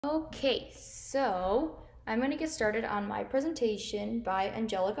Okay, so I'm going to get started on my presentation by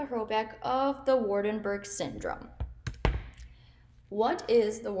Angelica Hroback of the Waardenburg Syndrome. What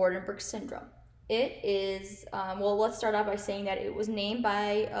is the Waardenburg Syndrome? It is, well, let's start off by saying that it was named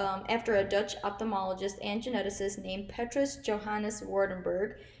by, after a Dutch ophthalmologist and geneticist named Petrus Johannes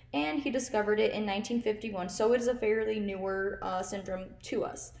Waardenburg, and he discovered it in 1951, so it is a fairly newer syndrome to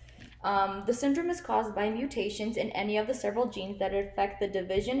us. The syndrome is caused by mutations in any of the several genes that affect the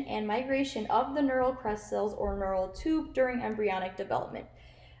division and migration of the neural crest cells or neural tube during embryonic development.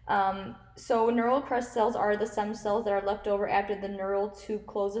 So neural crest cells are the stem cells that are left over after the neural tube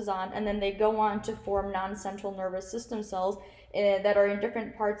closes on, and then they go on to form non-central nervous system cells that are in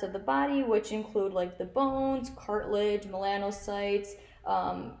different parts of the body, which include like the bones, cartilage, melanocytes,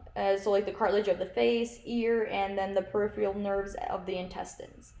 so like the cartilage of the face, ear, and then the peripheral nerves of the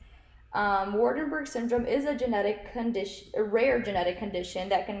intestines. Waardenburg syndrome is a rare genetic condition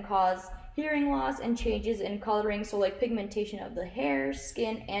that can cause hearing loss and changes in coloring, so like pigmentation of the hair,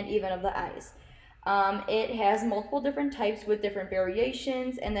 skin, and even of the eyes. It has multiple different types with different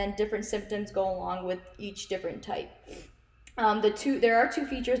variations, and then different symptoms go along with each different type. There are two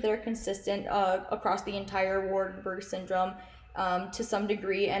features that are consistent across the entire Waardenburg syndrome to some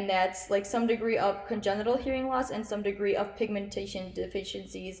degree, and that's like some degree of congenital hearing loss and some degree of pigmentation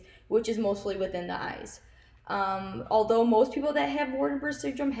deficiencies, which is mostly within the eyes. Although most people that have Waardenburg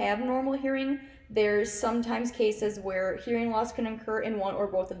syndrome have normal hearing, there's sometimes cases where hearing loss can occur in one or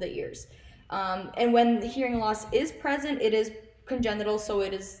both of the ears. And when the hearing loss is present, it is congenital, so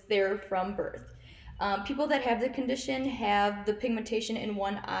it is there from birth. People that have the condition have the pigmentation in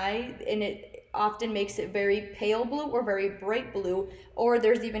one eye, and it often makes it very pale blue or very bright blue, or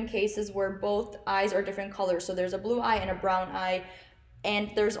there's even cases where both eyes are different colors, so there's a blue eye and a brown eye.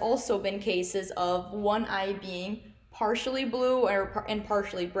 And there's also been cases of one eye being partially blue and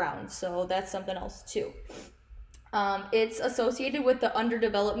partially brown, so that's something else too. It's associated with the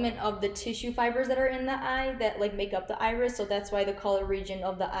underdevelopment of the tissue fibers that are in the eye that like make up the iris, so that's why the color region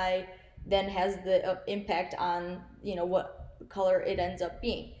of the eye then has the impact on what color it ends up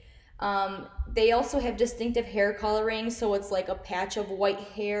being. They also have distinctive hair coloring, so it's like a patch of white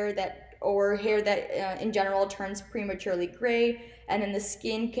hair that in general turns prematurely gray, and then the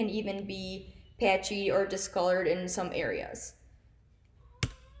skin can even be patchy or discolored in some areas.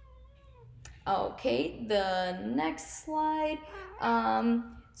 Okay, the next slide.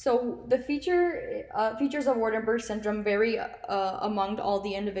 So the features of Waardenburg syndrome vary among all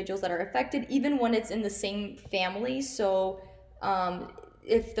the individuals that are affected, even when it's in the same family. So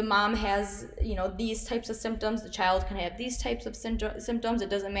if the mom has, these types of symptoms, the child can have these types of symptoms. It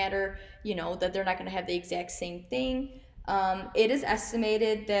doesn't matter, that they're not going to have the exact same thing. It is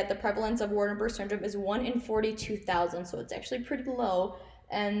estimated that the prevalence of Waardenburg syndrome is 1 in 42,000, so it's actually pretty low.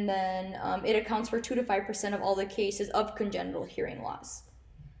 And then it accounts for 2 to 5% of all the cases of congenital hearing loss.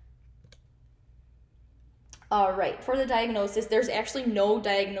 All right, for the diagnosis, there's actually no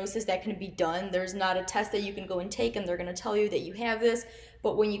diagnosis that can be done. There's not a test that you can go and take and they're going to tell you that you have this.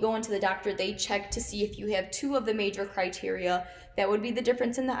 But when you go into the doctor, they check to see if you have two of the major criteria. That would be the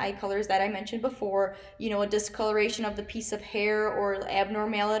difference in the eye colors that I mentioned before, a discoloration of the piece of hair or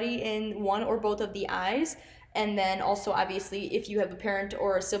abnormality in one or both of the eyes. And then also, obviously, if you have a parent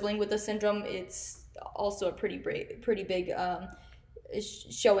or a sibling with the syndrome, it's also a pretty big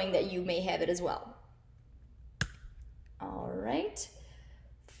showing that you may have it as well. All right.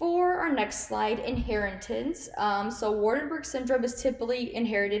 For our next slide, inheritance. So Waardenburg syndrome is typically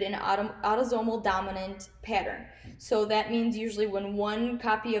inherited in an autosomal dominant pattern. So that means usually when one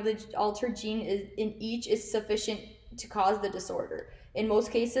copy of the altered gene in each is sufficient to cause the disorder. In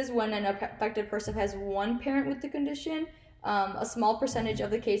most cases, when an affected person has one parent with the condition, a small percentage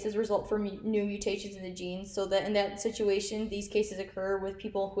of the cases result from new mutations in the genes. So that in that situation, these cases occur with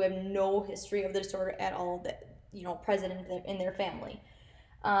people who have no history of the disorder at all that present in their family.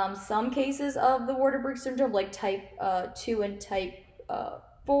 Some cases of the Waardenburg syndrome, like type 2 and type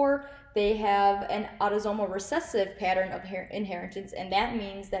 4, they have an autosomal recessive pattern of inheritance, and that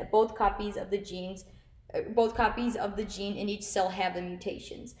means that both copies of the gene in each cell have the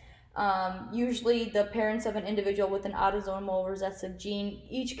mutations. Usually the parents of an individual with an autosomal recessive gene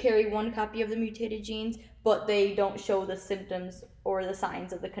each carry one copy of the mutated genes, but they don't show the symptoms or the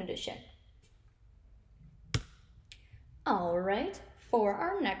signs of the condition. All right, for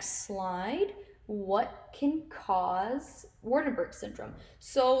our next slide, what can cause Waardenburg syndrome?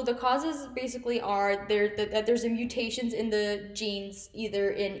 So the causes basically are that there's mutations in the genes,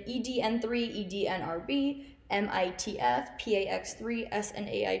 either in EDN3, EDNRB, MITF, PAX3,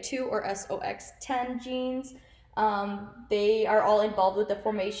 SNAI2, or SOX10 genes. They are all involved with the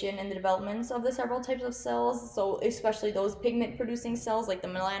formation and the developments of the several types of cells. So especially those pigment producing cells like the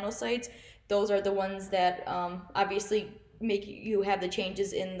melanocytes, those are the ones that obviously make you have the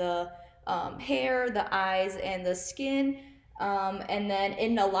changes in the hair, the eyes, and the skin. And then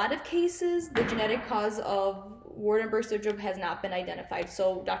in a lot of cases, the genetic cause of Waardenburg syndrome has not been identified,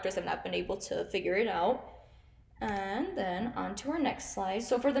 so doctors have not been able to figure it out. And then on to our next slide.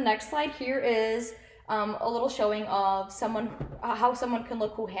 So for the next slide, here is a little showing of how someone can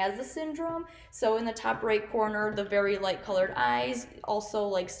look who has the syndrome. So in the top right corner, the very light colored eyes, also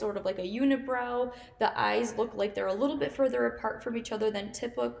like sort of like a unibrow. The eyes look like they're a little bit further apart from each other than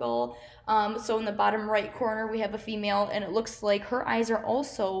typical. So in the bottom right corner, we have a female, and it looks like her eyes are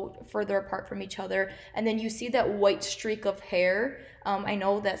also further apart from each other. And then you see that white streak of hair. I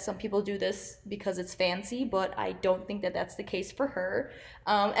know that some people do this because it's fancy, but I don't think that that's the case for her.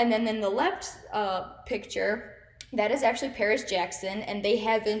 And then in the left picture, that is actually Paris Jackson, and they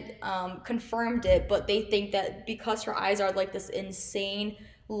haven't confirmed it, but they think that because her eyes are like this insane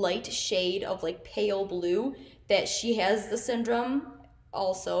light shade of like pale blue, that she has the syndrome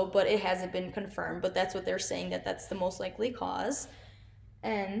also, but it hasn't been confirmed. But that's what they're saying, that that's the most likely cause.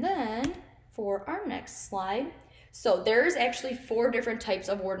 And then for our next slide, so there's actually 4 different types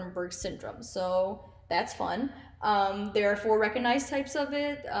of Waardenburg syndrome, so that's fun. There are 4 recognized types of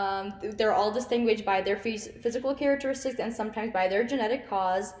it. They're all distinguished by their physical characteristics and sometimes by their genetic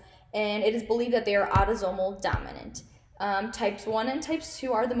cause, and it is believed that they are autosomal dominant. Types 1 and types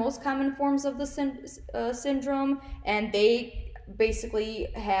 2 are the most common forms of the syndrome, and they basically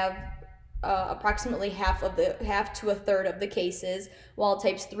have approximately half to a third of the cases, while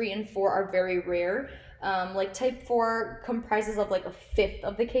types 3 and 4 are very rare. Like type 4 comprises of like a fifth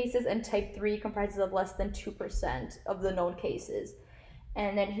of the cases, and type 3 comprises of less than 2% of the known cases.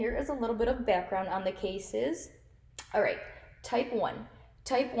 And then here is a little bit of background on the cases. All right, type 1.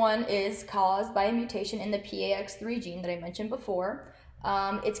 Type 1 is caused by a mutation in the PAX3 gene that I mentioned before.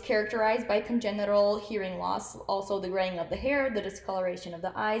 It's characterized by congenital hearing loss, also the graying of the hair, the discoloration of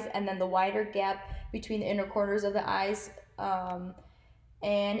the eyes, and then the wider gap between the inner corners of the eyes.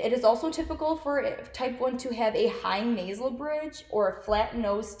 And it is also typical for type 1 to have a high nasal bridge or a flat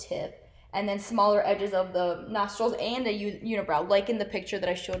nose tip, and then smaller edges of the nostrils and a unibrow, like in the picture that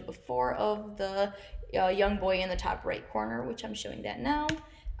I showed before of the young boy in the top right corner, which I'm showing that now.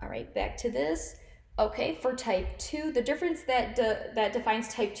 All right, back to this. Okay, for type 2, the difference that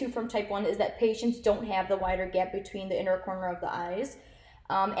defines type 2 from type 1 is that patients don't have the wider gap between the inner corner of the eyes.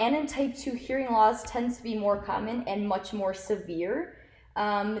 And in type 2, hearing loss tends to be more common and much more severe.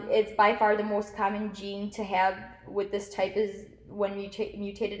 It's by far the most common gene to have with this type is when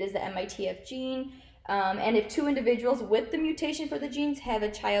mutated is the MITF gene. And if 2 individuals with the mutation for the genes have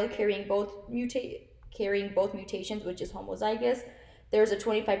a child carrying both mutations, which is homozygous, there's a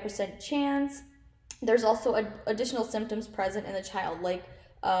 25% chance. There's also additional symptoms present in the child, like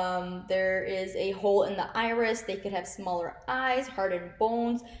there is a hole in the iris, they could have smaller eyes, hardened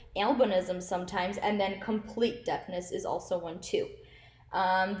bones, albinism sometimes, and then complete deafness is also one too.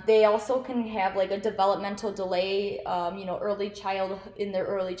 They also can have like a developmental delay, in their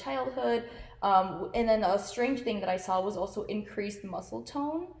early childhood. And then a strange thing that I saw was also increased muscle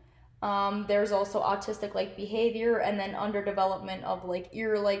tone. There's also autistic-like behavior, and then underdevelopment of like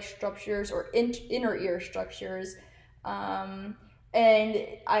ear-like structures or inner ear structures. And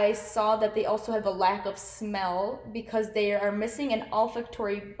I saw that they also have a lack of smell because they are missing an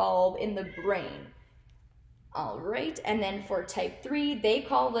olfactory bulb in the brain. All right, and then for type 3, they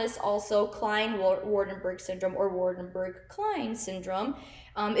call this also Klein-Waardenburg syndrome or Waardenburg-Klein syndrome.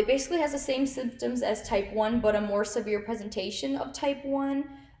 It basically has the same symptoms as type 1, but a more severe presentation of type 1.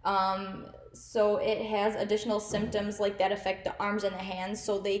 So it has additional symptoms like that affect the arms and the hands,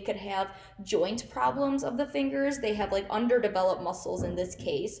 so they could have joint problems of the fingers. They have like underdeveloped muscles in this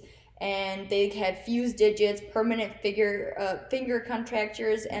case, and they have fused digits, permanent finger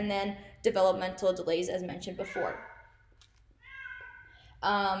contractures, and then developmental delays as mentioned before.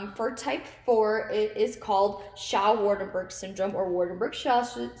 For type 4, it is called Shaw-Waardenburg syndrome or Waardenburg-Shaw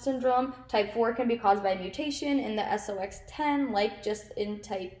syndrome. Type 4 can be caused by mutation in the SOX10, like just in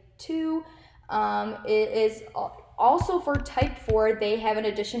type 2. It is also for type 4, they have an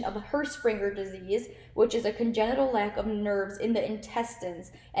addition of Hirschspringer disease, which is a congenital lack of nerves in the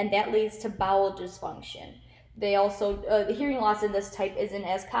intestines, and that leads to bowel dysfunction. They also, the hearing loss in this type isn't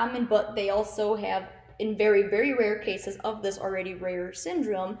as common, but they also have, in very, very rare cases of this already rare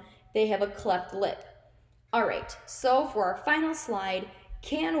syndrome, they have a cleft lip. All right, so for our final slide,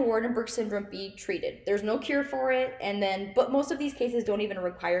 can Waardenburg syndrome be treated? There's no cure for it, but most of these cases don't even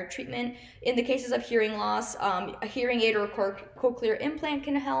require treatment. In the cases of hearing loss, a hearing aid or a cochlear implant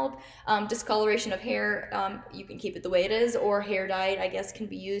can help. Discoloration of hair, you can keep it the way it is, or hair dye, I guess, can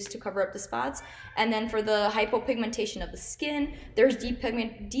be used to cover up the spots. And then for the hypopigmentation of the skin, there's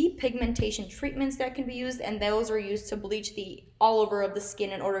depigmentation treatments that can be used, and those are used to bleach the all over of the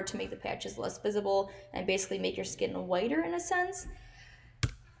skin in order to make the patches less visible and basically make your skin whiter in a sense.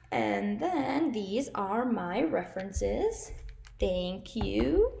 And then these are my references. Thank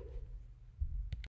you.